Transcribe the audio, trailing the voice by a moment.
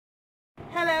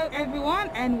Hello everyone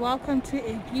and welcome to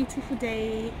a beautiful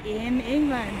day in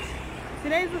England.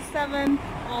 Today is the 7th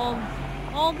of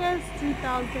August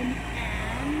 2020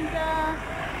 and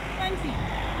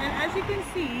as you can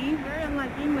see, very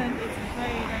unlike England, it's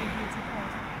very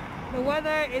beautiful. The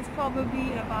weather is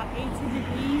probably about 80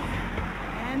 degrees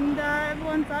and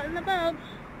everyone's out and about.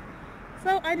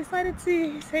 So I decided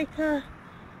to take a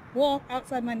walk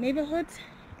outside my neighborhood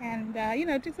and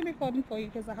do some recording for you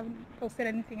because I haven't posted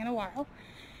anything in a while.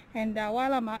 And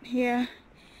while I'm out here,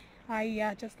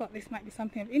 I just thought this might be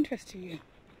something of interest to you.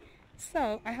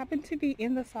 So I happen to be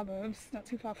in the suburbs, not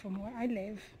too far from where I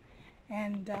live,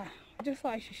 and I just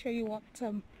thought I should show you what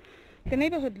the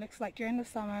neighborhood looks like during the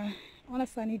summer on a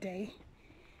sunny day.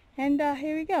 And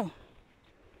here we go.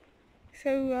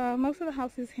 So most of the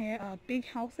houses here are big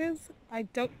houses. I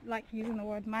don't like using the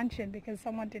word mansion because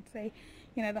someone did say,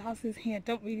 the houses here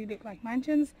don't really look like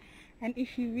mansions. And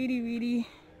if you really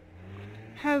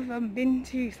have been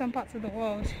to some parts of the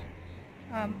world,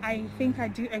 I think I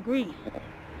do agree.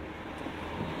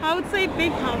 I would say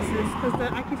big houses because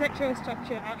the architectural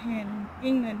structure out here in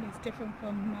England is different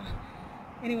from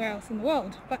anywhere else in the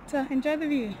world. But enjoy the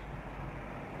view.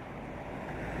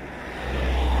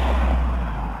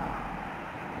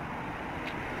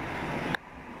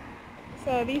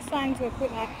 So these signs were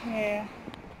put out here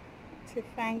to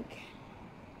thank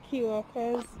key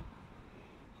workers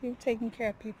who've taken care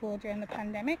of people during the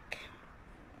pandemic.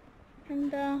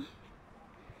 And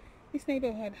this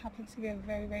neighborhood happens to be a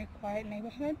very quiet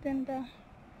neighborhood, and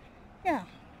yeah,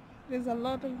 there's a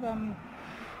lot of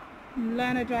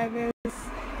learner drivers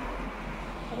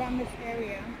around this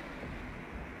area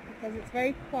because it's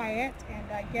very quiet,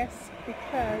 and I guess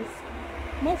because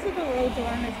most of the roads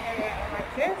around this area are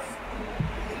like this,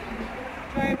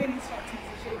 driving instructors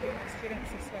usually bring their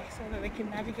students this way so that they can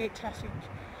navigate traffic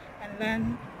and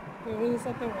learn the rules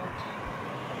of the road.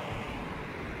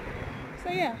 So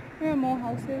yeah, here are more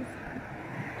houses.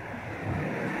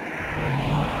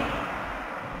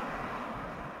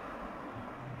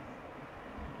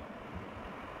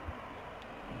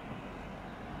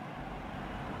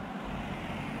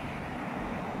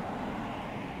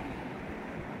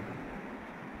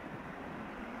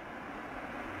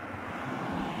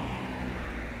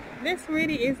 This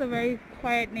really is a very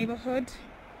quiet neighborhood,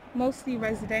 mostly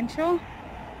residential,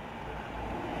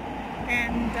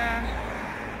 and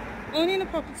owning a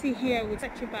property here would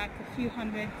set you back a few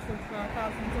hundreds of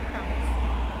thousands of pounds.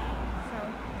 So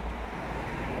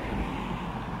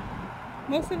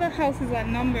most of the houses are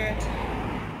numbered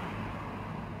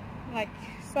like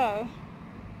so,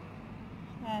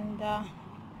 and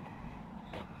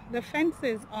the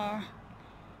fences are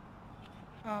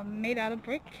made out of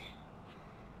brick,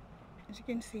 as you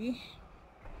can see,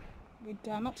 with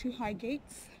not too high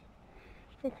gates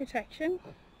for protection.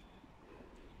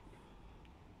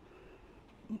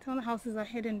 And some of the houses are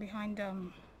hidden behind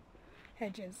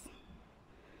hedges,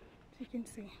 as you can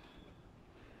see.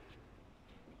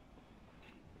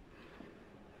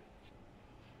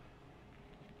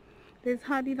 There's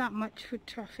hardly that much foot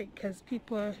traffic because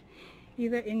people are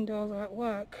either indoors or at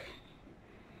work,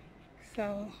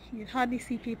 so you'd hardly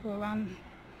see people around,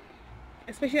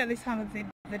 especially at this time of the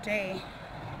day.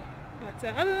 But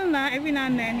other than that, every now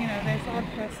and then, there's an odd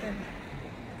person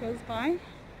goes by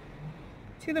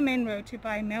to the main road to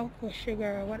buy milk or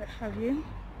sugar or what have you.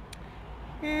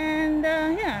 And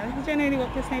yeah, this is generally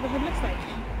what this neighborhood looks like.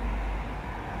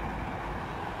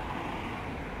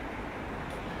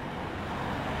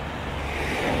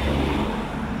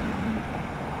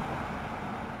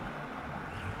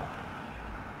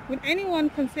 Would anyone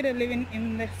consider living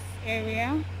in this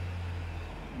area?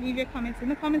 Leave your comments in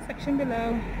the comment section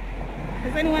below.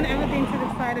 Has anyone ever been to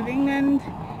this side of England?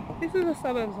 This is the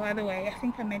suburbs, by the way. I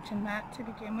think I mentioned that to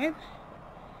begin with.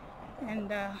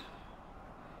 And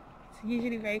it's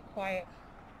usually very quiet.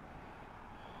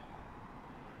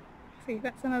 See,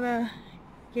 that's another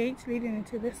gate leading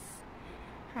into this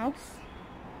house.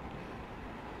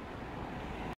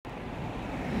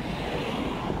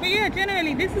 But yeah,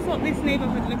 generally this is what this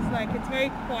neighborhood looks like. It's very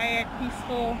quiet,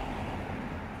 peaceful.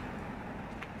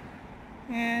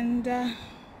 And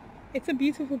it's a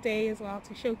beautiful day as well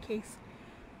to showcase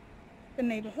the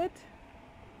neighborhood.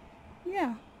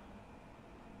 Yeah.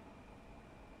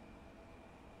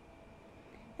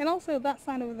 And also that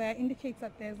sign over there indicates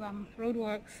that there's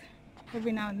roadworks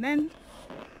every now and then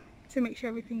to make sure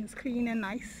everything is clean and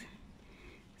nice.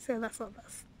 So that's what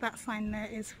that sign there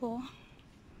is for.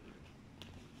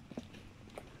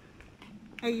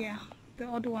 Oh yeah, the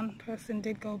odd one person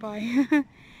did go by.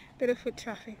 Bit of foot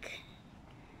traffic.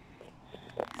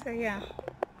 So yeah.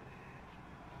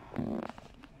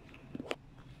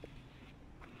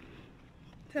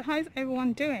 So how's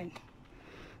everyone doing?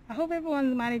 I hope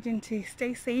everyone's managing to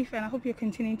stay safe, and I hope you're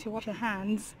continuing to wash your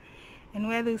hands and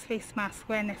wear those face masks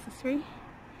where necessary.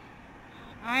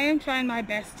 I am trying my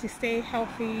best to stay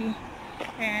healthy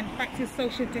and practice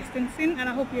social distancing, and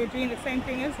I hope you're doing the same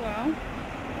thing as well,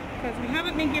 because we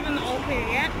haven't been given the all clear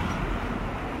yet.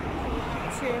 So we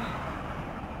have to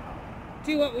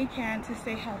do what we can to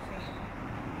stay healthy.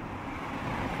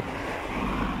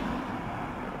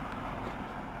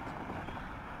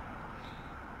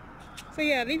 So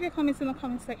yeah, leave your comments in the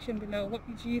comment section below. What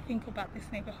do you think about this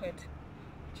neighborhood?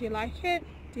 Do you like it?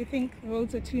 Do you think the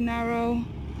roads are too narrow?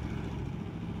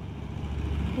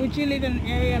 Would you live in an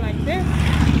area like this?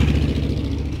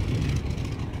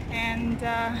 And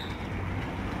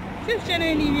just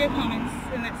generally leave your comments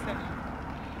in that stuff.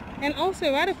 And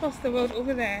also right across the road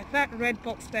over there, that red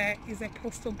box there is a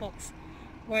postal box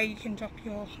where you can drop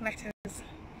your letters,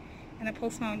 and the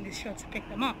postman is sure to pick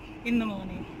them up in the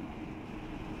morning.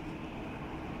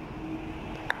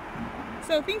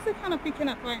 So things are kind of picking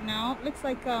up right now. Looks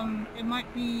like it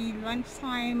might be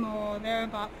lunchtime or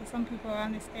thereabout for some people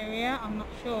around this area. I'm not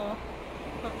sure,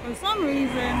 but for some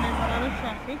reason there's a lot of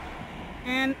traffic.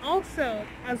 And also,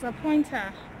 as a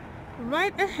pointer,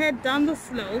 right ahead down the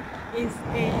slope is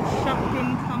a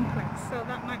shopping complex, so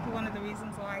that might be one of the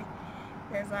reasons why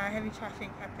there's heavy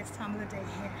traffic at this time of the day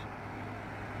here.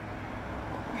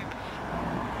 Yeah.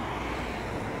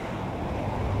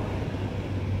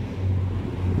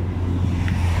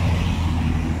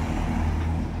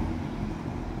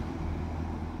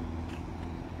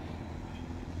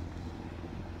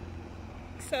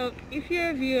 So if you're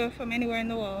a viewer from anywhere in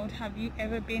the world, have you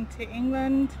ever been to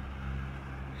England?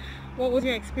 What was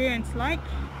your experience like?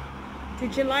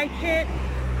 Did you like it?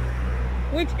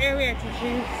 Which area did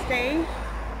you stay?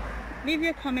 Leave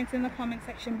your comments in the comment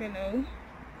section below.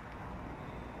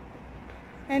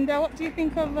 And what do you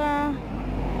think of the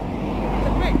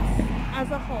Brits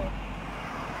as a whole?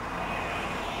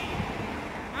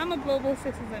 I'm a global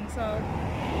citizen, so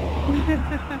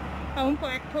I won't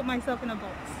put myself in a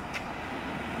box.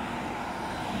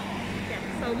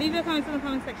 So leave your comments in the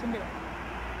comment section below.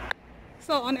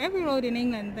 So on every road in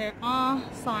England there are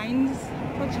signs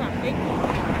for traffic.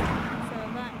 So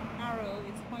that arrow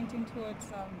is pointing towards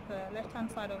the left hand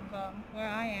side of where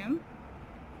I am,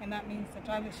 and that means the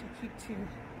driver should keep to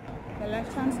the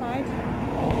left hand side,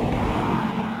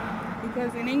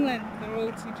 because in England the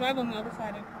roads, you drive on the other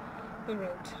side of the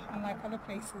road, unlike other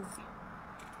places.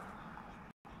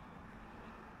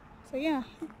 So yeah,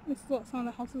 this is what some of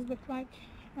the houses look like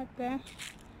right there.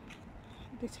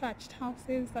 Detached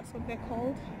houses, that's what they're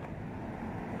called.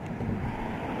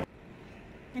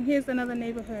 And here's another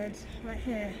neighborhood right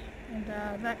here, and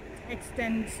that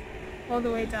extends all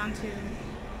the way down to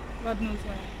God knows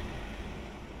where.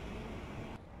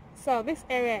 So this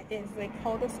area is a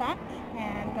cul-de-sac,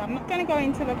 and I'm not going to go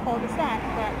into the cul-de-sac,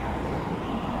 but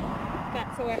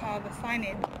that's how the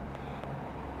signage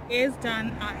is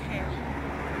done out here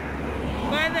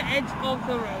by the edge of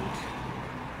the road.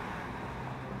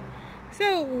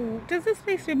 So, does this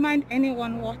place remind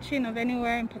anyone watching of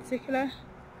anywhere in particular?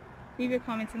 Leave your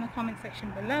comments in the comment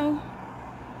section below.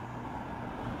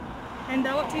 And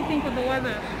what do you think of the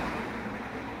weather?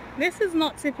 This is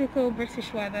not typical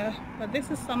British weather, but this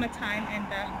is summertime,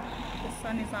 and the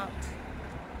sun is out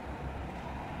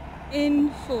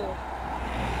in full.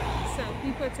 So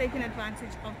people are taking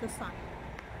advantage of the sun.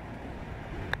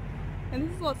 And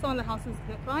this is what some of the houses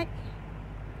look like.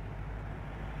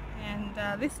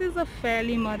 And this is a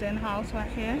fairly modern house right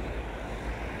here.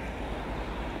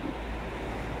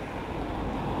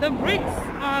 The bricks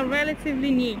are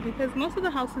relatively new, because most of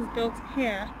the houses built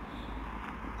here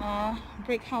are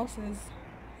brick houses,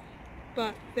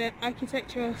 but the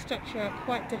architectural structure are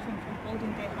quite different from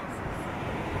olden day houses.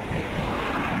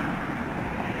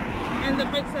 And the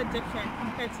bricks are different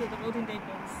compared to the olden day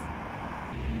bricks.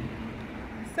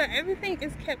 So everything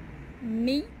is kept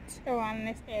neat around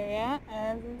this area,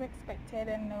 as is expected,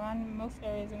 and around most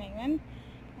areas in England.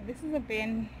 And this is a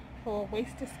bin for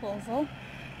waste disposal,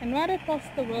 and right across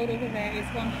the road over there is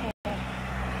one for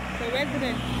the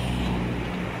residents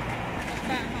of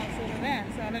that house over there.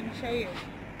 So let me show you.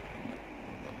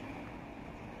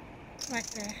 Right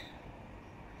there.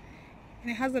 And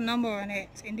it has a number on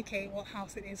it to indicate what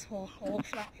house it is for, or what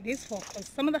flat it is for, because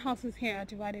some of the houses here are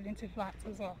divided into flats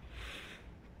as well,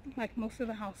 like most of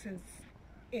the houses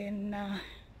in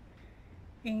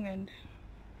England,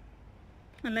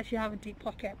 unless you have a deep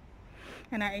pocket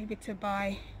and are able to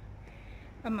buy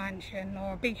a mansion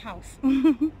or a big house.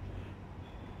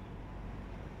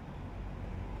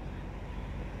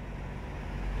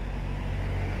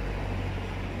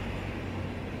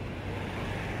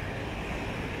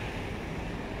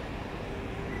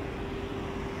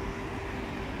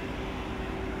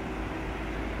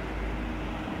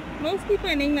 Most people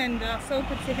in England are so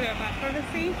particular about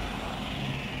privacy,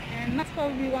 and that's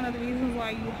probably one of the reasons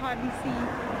why you hardly see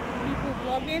people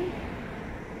vlogging.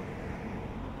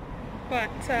 But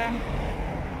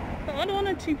the odd one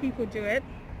or two people do it,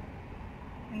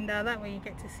 and that way you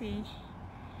get to see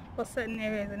what certain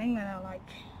areas in England are like,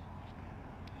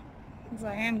 as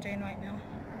I am doing right now.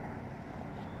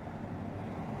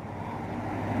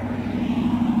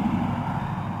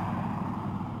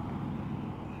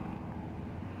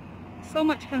 So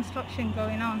much construction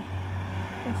going on,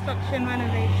 construction,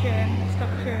 renovation,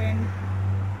 restructuring,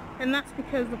 and that's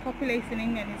because the population in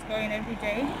England is growing every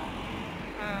day,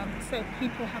 so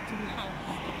people have to be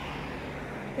housed.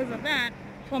 Because of that,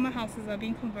 former houses are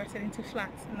being converted into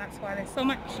flats, and that's why there's so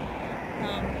much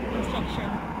construction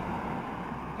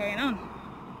going on.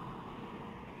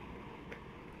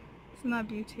 Isn't that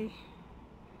beauty?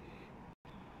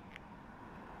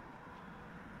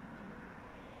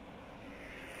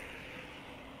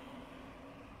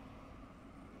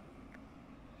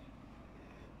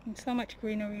 And so much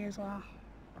greenery as well,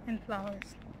 and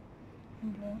flowers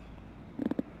in bloom.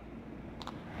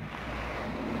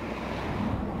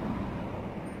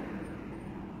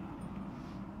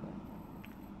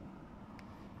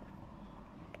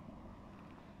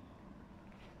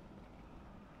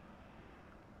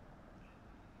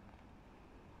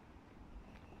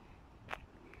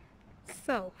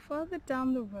 So further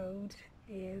down the road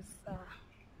is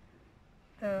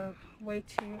the way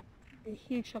to a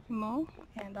huge shopping mall,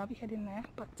 and I'll be heading there.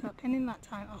 But pending that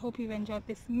time, I hope you've enjoyed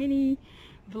this mini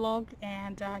vlog,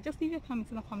 and just leave your comments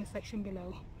in the comment section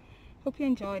below. Hope you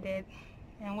enjoyed it,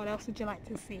 and what else would you like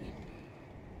to see?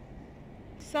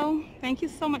 So thank you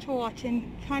so much for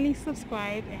watching. Kindly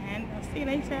subscribe, and I'll see you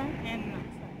later, and